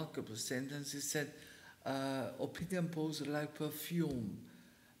remarkable sentence, he said, opinion polls are like perfume.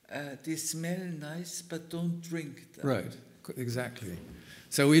 They smell nice, but don't drink them. Right, exactly.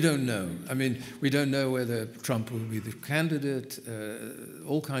 So we don't know. I mean, we don't know whether Trump will be the candidate.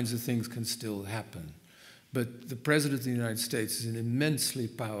 All kinds of things can still happen. But the President of the United States is an immensely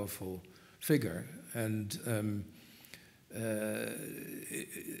powerful figure, and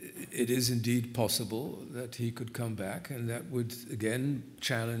it is indeed possible that he could come back, and that would, again,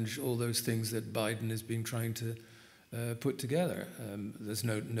 challenge all those things that Biden has been trying to put together. There's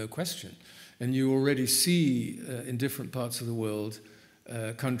no question. And you already see in different parts of the world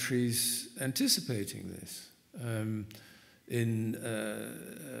countries anticipating this. In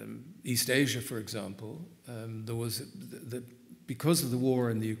East Asia, for example, there was, because of the war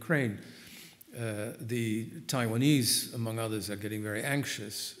in the Ukraine, the Taiwanese, among others, are getting very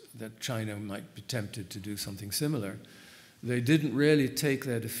anxious that China might be tempted to do something similar. They didn't really take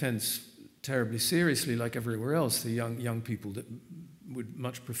their defense terribly seriously like everywhere else. The young people that would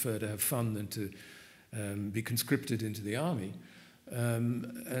much prefer to have fun than to be conscripted into the army.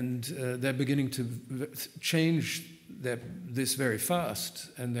 And they're beginning to change this very fast,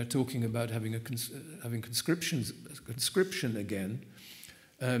 and they're talking about having conscription again.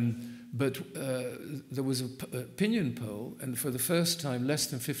 But there was an opinion poll, and for the first time, less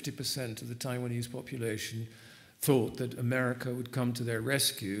than 50% of the Taiwanese population thought that America would come to their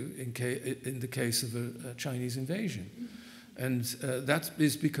rescue in the case of a Chinese invasion. And that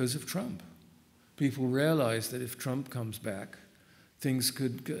is because of Trump. People realize that if Trump comes back, things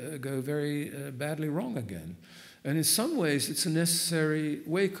could go very badly wrong again. And in some ways, it's a necessary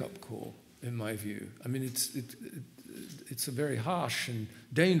wake-up call, in my view. I mean, it's a very harsh and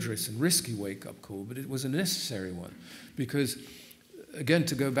dangerous and risky wake-up call, but it was a necessary one. Because, again,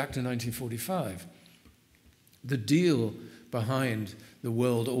 to go back to 1945, the deal behind the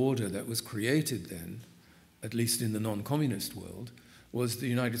world order that was created then, at least in the non-communist world, was the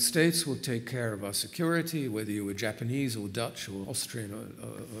United States will take care of our security, whether you were Japanese or Dutch or Austrian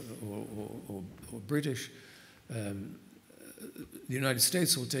or British. The United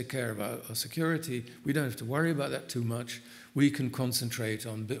States will take care of our security. We don't have to worry about that too much. We can concentrate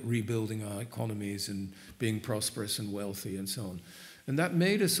on rebuilding our economies and being prosperous and wealthy and so on. And that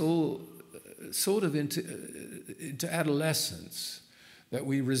made us all sort of into adolescence, that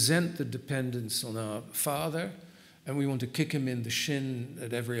we resent the dependence on our father and we want to kick him in the shin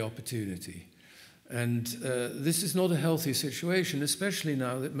at every opportunity. And this is not a healthy situation, especially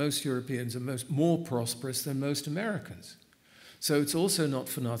now that most Europeans are more prosperous than most Americans. So it's also not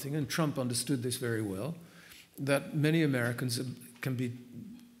for nothing, and Trump understood this very well, that many Americans can be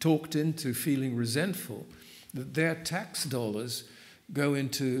talked into feeling resentful that their tax dollars go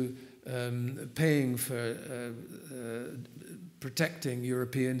into paying for protecting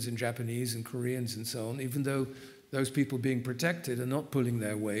Europeans and Japanese and Koreans and so on, even though those people being protected are not pulling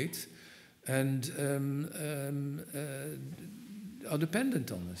their weight and are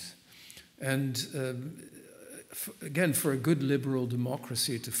dependent on us. And again, for a good liberal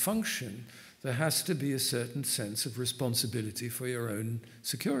democracy to function, there has to be a certain sense of responsibility for your own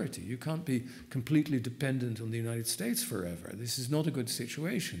security. You can't be completely dependent on the United States forever. This is not a good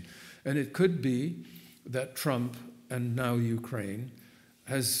situation. And it could be that Trump, and now Ukraine,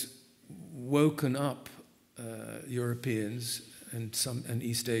 has woken up Europeans and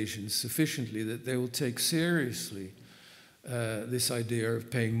East Asians sufficiently that they will take seriously this idea of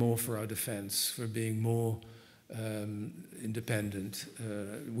paying more for our defense, for being more independent.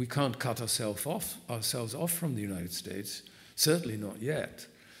 We can't cut ourselves off from the United States, certainly not yet.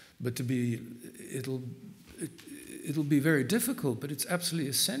 But it'll be very difficult, but it's absolutely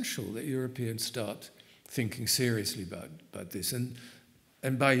essential that Europeans start thinking seriously about this. And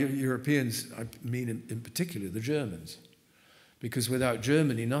by Europeans, I mean in particular the Germans, because without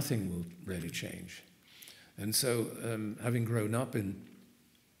Germany, nothing will really change. And so, having grown up in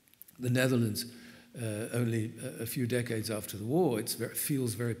the Netherlands only a few decades after the war, it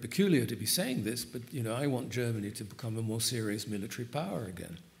feels very peculiar to be saying this, but I want Germany to become a more serious military power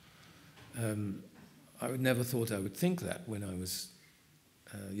again. I never thought I would think that when I was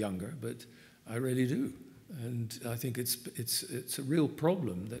younger, but I really do. And I think it's a real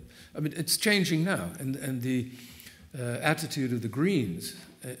problem that, it's changing now, and the attitude of the Greens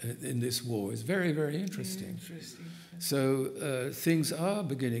in this war is very, very interesting. So things are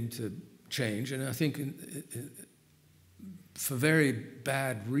beginning to change, and I think for very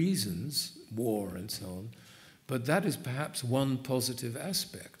bad reasons, war and so on, but that is perhaps one positive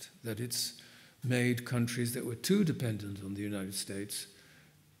aspect, that it's made countries that were too dependent on the United States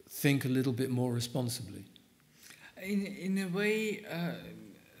think a little bit more responsibly. In a way,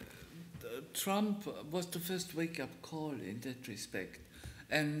 Trump was the first wake-up call in that respect.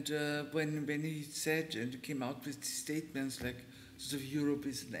 And when he said and came out with statements like sort of Europe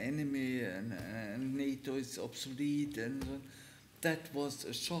is an enemy and NATO is obsolete, and that was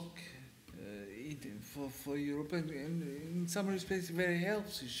a shock for Europe, and in some respects a very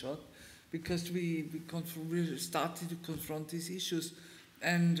healthy shock, because we started to confront these issues.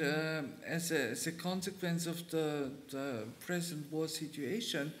 And as a consequence of the present war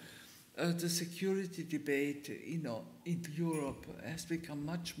situation, the security debate in Europe has become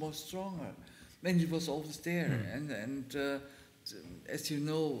much more stronger. And it was always there. And as you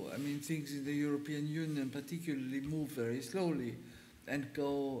know, things in the European Union particularly move very slowly and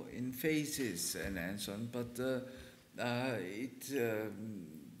go in phases and so on. But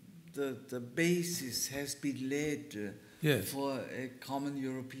the basis has been laid for a common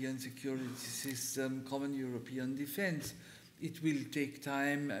European security system, common European defense. It will take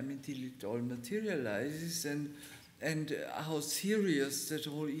time until it all materializes, and how serious that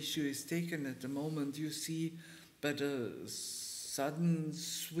whole issue is taken at the moment, you see by the sudden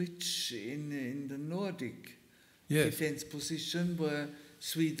switch in the Nordic defense position, where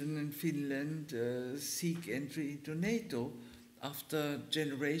Sweden and Finland seek entry into NATO after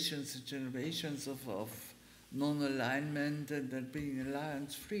generations and generations of non-alignment and being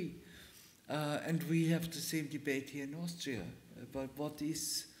alliance-free. And we have the same debate here in Austria about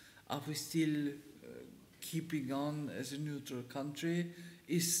are we still keeping on as a neutral country?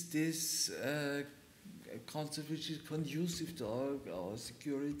 Is this a concept which is conducive to our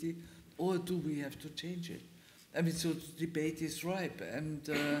security, or do we have to change it? So the debate is ripe, and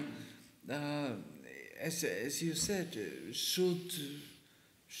as you said, should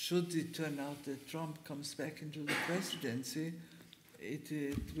it turn out that Trump comes back into the presidency, it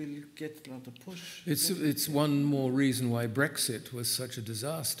will get another push. It's one more reason why Brexit was such a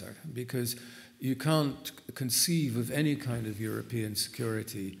disaster, because you can't conceive of any kind of European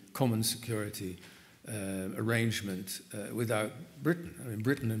security, common security arrangement without Britain.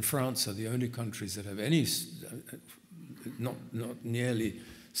 Britain and France are the only countries that have any, not nearly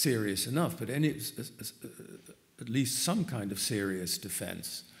serious enough, but any at least some kind of serious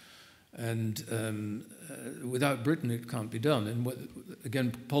defense. And without Britain, it can't be done. And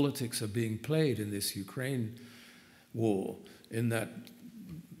again, politics are being played in this Ukraine war, in that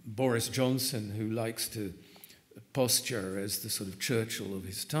Boris Johnson, who likes to posture as the sort of Churchill of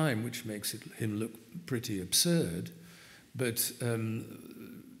his time, which makes him look pretty absurd, but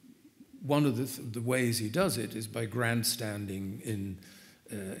one of the ways he does it is by grandstanding in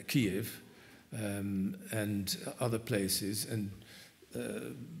Kiev and other places, and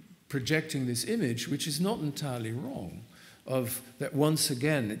projecting this image, which is not entirely wrong, of that once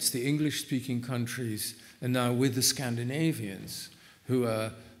again it's the English-speaking countries, and now with the Scandinavians, who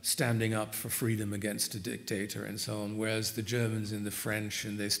are standing up for freedom against a dictator and so on, whereas the Germans and the French,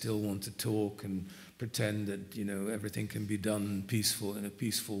 and they still want to talk and pretend that, you know, everything can be done in a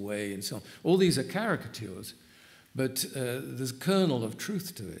peaceful way and so on. All these are caricatures, but there's a kernel of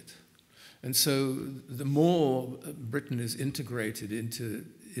truth to it. And so the more Britain is integrated into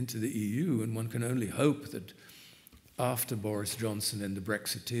the EU, and one can only hope that after Boris Johnson and the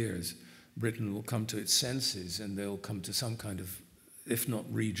Brexiteers, Britain will come to its senses and they'll come to some kind of, if not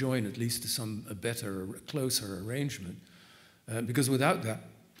rejoin, at least to a better, closer arrangement. Because without that,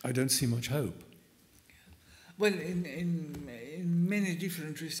 I don't see much hope. Well, in many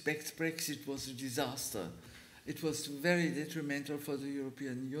different respects, Brexit was a disaster. It was very detrimental for the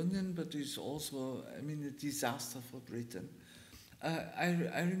European Union, but it's also, I mean, a disaster for Britain.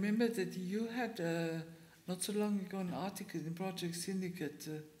 I remember that you had, not so long ago, an article in Project Syndicate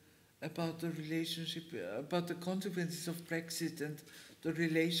about the relationship, about the consequences of Brexit and the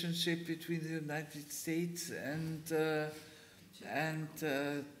relationship between the United States and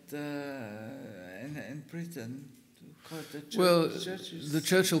Britain. The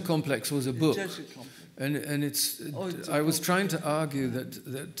Churchill Complex was a book, and it's. I was trying to argue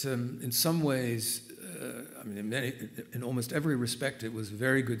that in some ways, I mean, in almost every respect, it was a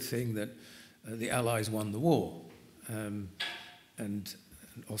very good thing that the Allies won the war, and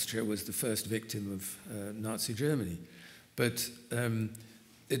Austria was the first victim of Nazi Germany, but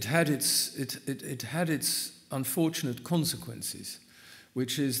it had its unfortunate consequences,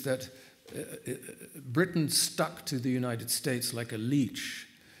 which is that Britain stuck to the United States like a leech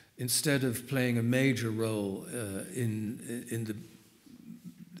instead of playing a major role in the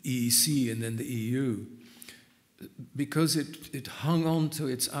EEC and then the EU, because it hung on to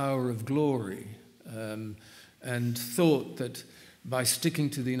its hour of glory and thought that by sticking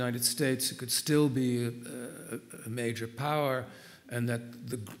to the United States it could still be a major power, and that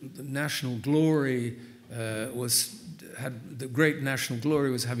the national glory the great national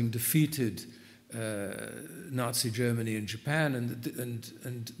glory was having defeated Nazi Germany and Japan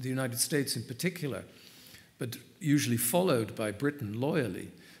and the United States in particular, but usually followed by Britain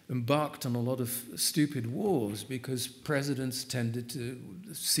loyally, embarked on a lot of stupid wars because presidents tended to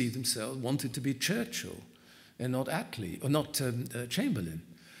see themselves, wanted to be Churchill and not Attlee, or not Chamberlain.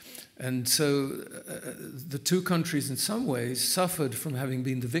 And so the two countries in some ways suffered from having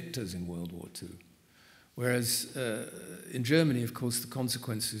been the victors in World War II. Whereas in Germany, of course, the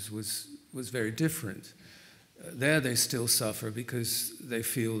consequences was very different. There they still suffer because they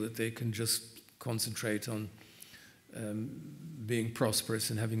feel that they can just concentrate on being prosperous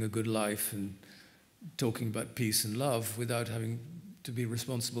and having a good life and talking about peace and love without having to be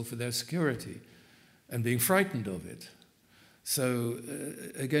responsible for their security and being frightened of it. So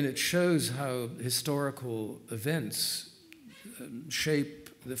again, it shows how historical events shape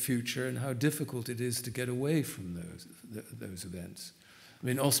the future and how difficult it is to get away from those events. I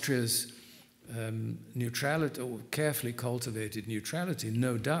mean, Austria's neutrality, or carefully cultivated neutrality,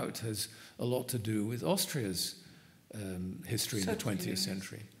 no doubt has a lot to do with Austria's history in the 20th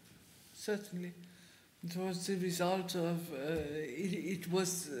century. Certainly. It was the result of, it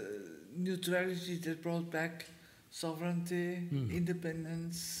was neutrality that brought back sovereignty,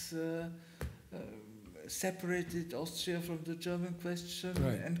 independence, separated Austria from the German question,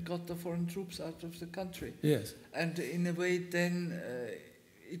 right, and got the foreign troops out of the country. Yes. And in a way then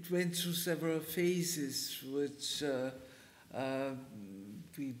it went through several phases, which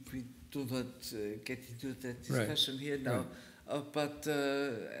we do not get into that discussion here now. Right. But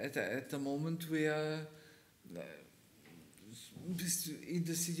at the moment we are in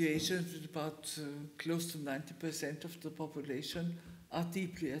the situation that about close to 90% of the population are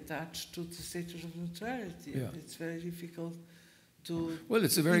deeply attached to the status of neutrality. Yeah. It's very difficult to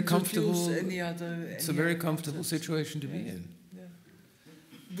it's a very comfortable situation to be in. Yeah.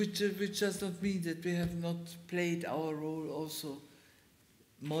 Which does not mean that we have not played our role also,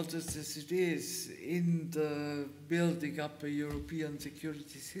 modest as it is, in the building up a European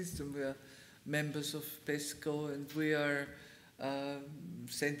security system. We are members of PESCO and we are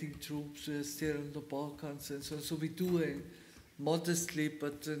sending troops. We are still in the Balkans and so on. So we do modestly,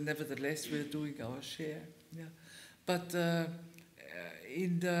 but nevertheless we are doing our share. Yeah. But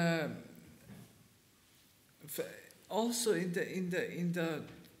in the also in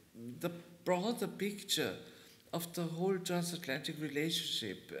the broader picture of the whole transatlantic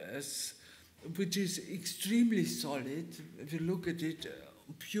relationship, which is extremely solid if you look at it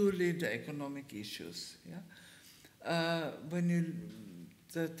purely in the economic issues. Yeah?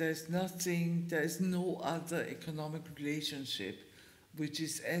 There is no other economic relationship which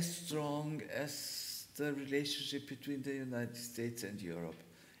is as strong as the relationship between the United States and Europe.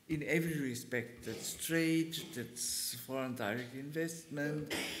 In every respect, that's trade, that's foreign direct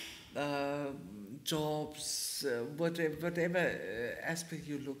investment, jobs, whatever aspect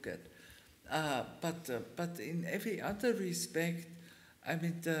you look at. But in every other respect, I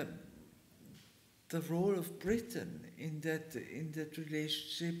mean, the role of Britain in that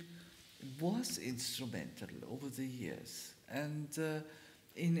relationship was instrumental over the years, and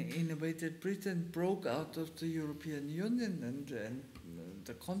in a way that Britain broke out of the European Union, and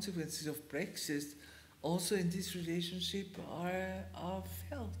the consequences of Brexit also in this relationship are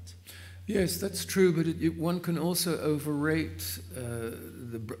felt. Yes, that's true, but one can also overrate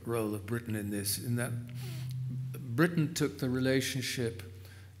the role of Britain in this, in that Britain took the relationship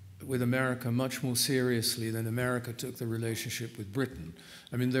with America much more seriously than America took the relationship with Britain.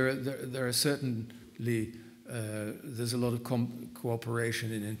 I mean, there are certainly, there's a lot of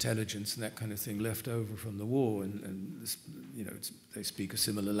cooperation in intelligence and that kind of thing left over from the war, and you know, they speak a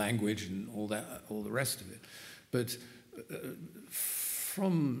similar language and all the rest of it. But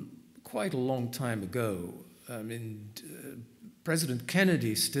from quite a long time ago, I mean, President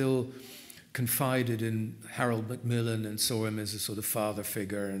Kennedy still confided in Harold Macmillan and saw him as a sort of father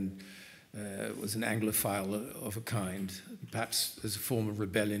figure, and was an Anglophile of a kind, perhaps as a form of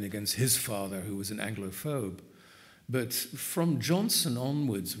rebellion against his father, who was an Anglophobe. But from Johnson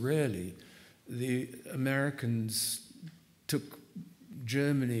onwards, really, the Americans took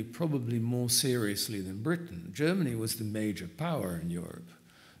Germany probably more seriously than Britain. Germany was the major power in Europe,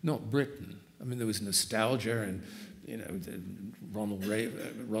 not Britain. I mean, there was nostalgia, and you know, Ronald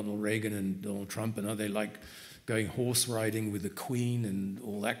Reagan and Donald Trump, and they like going horse riding with the Queen and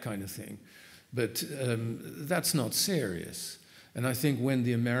all that kind of thing. But that's not serious. And I think when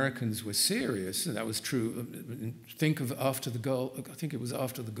the Americans were serious, and that was true, think of after the Gulf, I think it was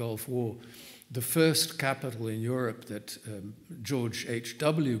after the Gulf War, the first capital in Europe that George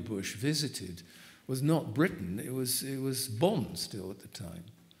H.W. Bush visited was not Britain, it was Bonn still at the time.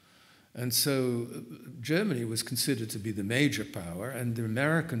 And so Germany was considered to be the major power, and the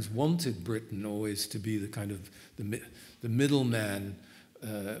Americans wanted Britain always to be the kind of the middleman,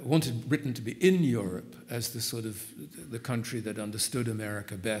 wanted Britain to be in Europe as the sort of the country that understood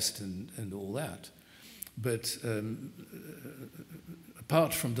America best and all that. But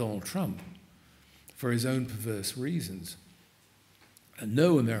apart from Donald Trump, for his own perverse reasons, and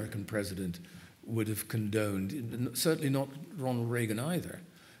no American president would have condoned, certainly not Ronald Reagan either,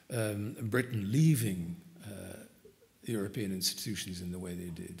 Britain leaving European institutions in the way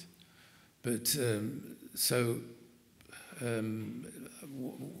they did. But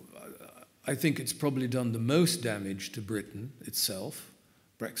I think it's probably done the most damage to Britain itself,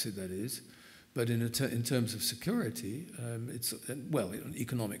 Brexit that is, but in terms of security, it's, well, in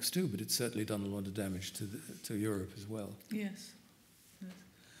economics too, but it's certainly done a lot of damage to Europe as well. Yes.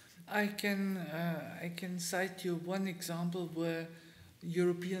 I can cite you one example where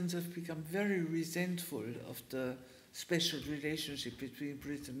Europeans have become very resentful of the special relationship between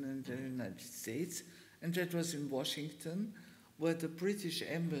Britain and the United States, and that was in Washington, where the British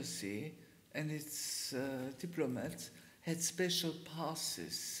embassy and its diplomats had special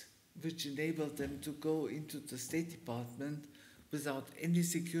passes which enabled them to go into the State Department without any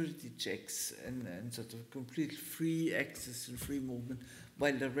security checks and sort of complete free access and free movement,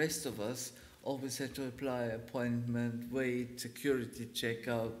 while the rest of us always had to apply appointment, wait, security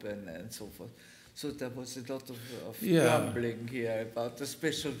checkup, and so forth. So there was a lot of grumbling here about the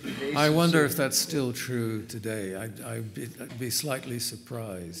special relationship. I wonder if that's still true today. I'd be slightly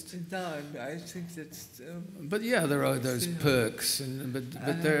surprised. No, I think that's... but yeah, there are those perks, but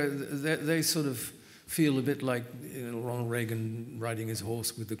they sort of feel a bit like, you know, Ronald Reagan riding his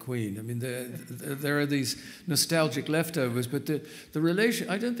horse with the Queen. I mean, there are these nostalgic leftovers, but I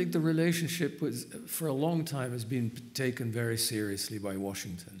don't think the relationship for a long time has been taken very seriously by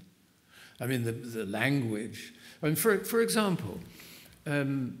Washington. I mean, the language. I mean, for example,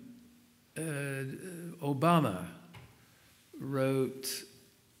 Obama wrote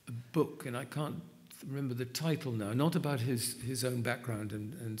a book, and I can't remember the title now, not about his own background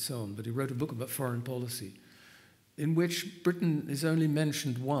and so on, but he wrote a book about foreign policy in which Britain is only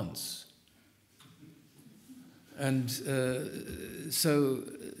mentioned once. And so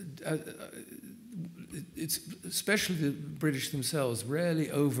it's especially the British themselves rarely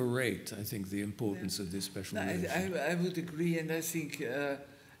overrate, I think, the importance of this special relation. I would agree, and I think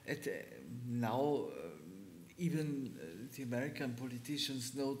now even the American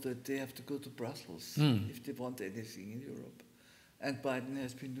politicians know that they have to go to Brussels if they want anything in Europe. And Biden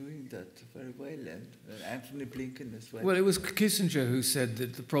has been doing that very well, and Anthony Blinken as well. Well, it was Kissinger who said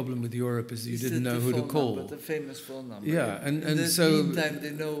that the problem with Europe is you didn't know who to call. The famous phone number. Yeah, and so meantime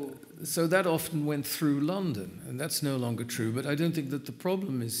they know. So that often went through London, and that's no longer true. But I don't think that the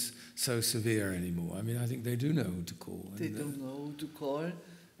problem is so severe anymore. I mean, I think they do know who to call. They don't know who to call,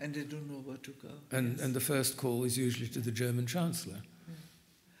 and they don't know where to go. And the first call is usually to the German Chancellor.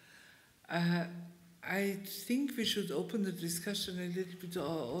 Yeah. I think we should open the discussion a little bit to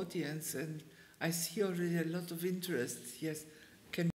our audience, and I see already a lot of interest. Yes.